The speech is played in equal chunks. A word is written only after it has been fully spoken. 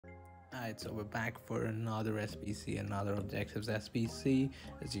Alright, so we're back for another SBC, another Objectives SBC.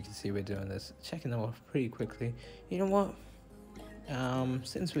 As you can see, we're doing this, checking them off pretty quickly. You know what?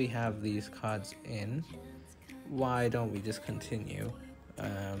 Since we have these cards in, why don't we just continue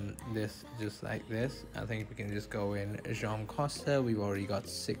this just like this? I think we can just go in Jean Costa. We've already got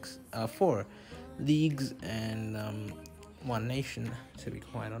 4 leagues and 1 nation, to be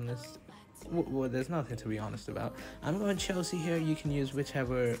quite honest. Well, there's nothing to be honest about. I'm going Chelsea here. You can use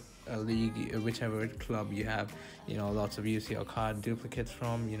whichever league, whichever club you have, you know, lots of UCL card duplicates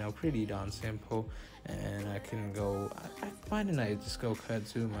from, you know, pretty darn simple. And I can go, why didn't I just go Kurt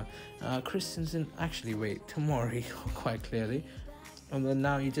Zuma? Christensen, actually wait, Tomori, quite clearly. And then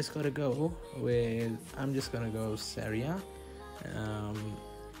now you just gotta go with, I'm just gonna go Serie A.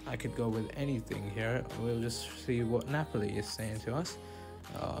 I could go with anything here. We'll just see what Napoli is saying to us.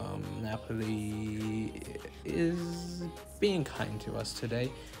 Napoli is being kind to us today,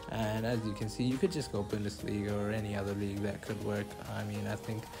 and as you can see, you could just go Bundesliga or any other league that could work. I mean, I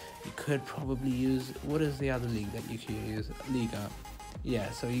think you could probably use, what is the other league that you could use? Liga. Yeah,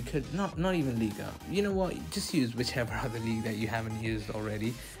 so you could not even Liga. You know what, just use whichever other league that you haven't used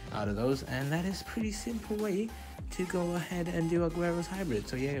already out of those, and that is pretty simple way to go ahead and do Aguero's hybrid.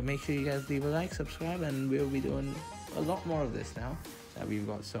 So yeah, make sure you guys leave a like, subscribe, and we'll be doing a lot more of this now that we've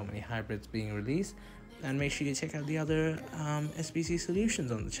got so many hybrids being released. And make sure you check out the other SBC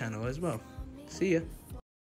solutions on the channel as well. See ya.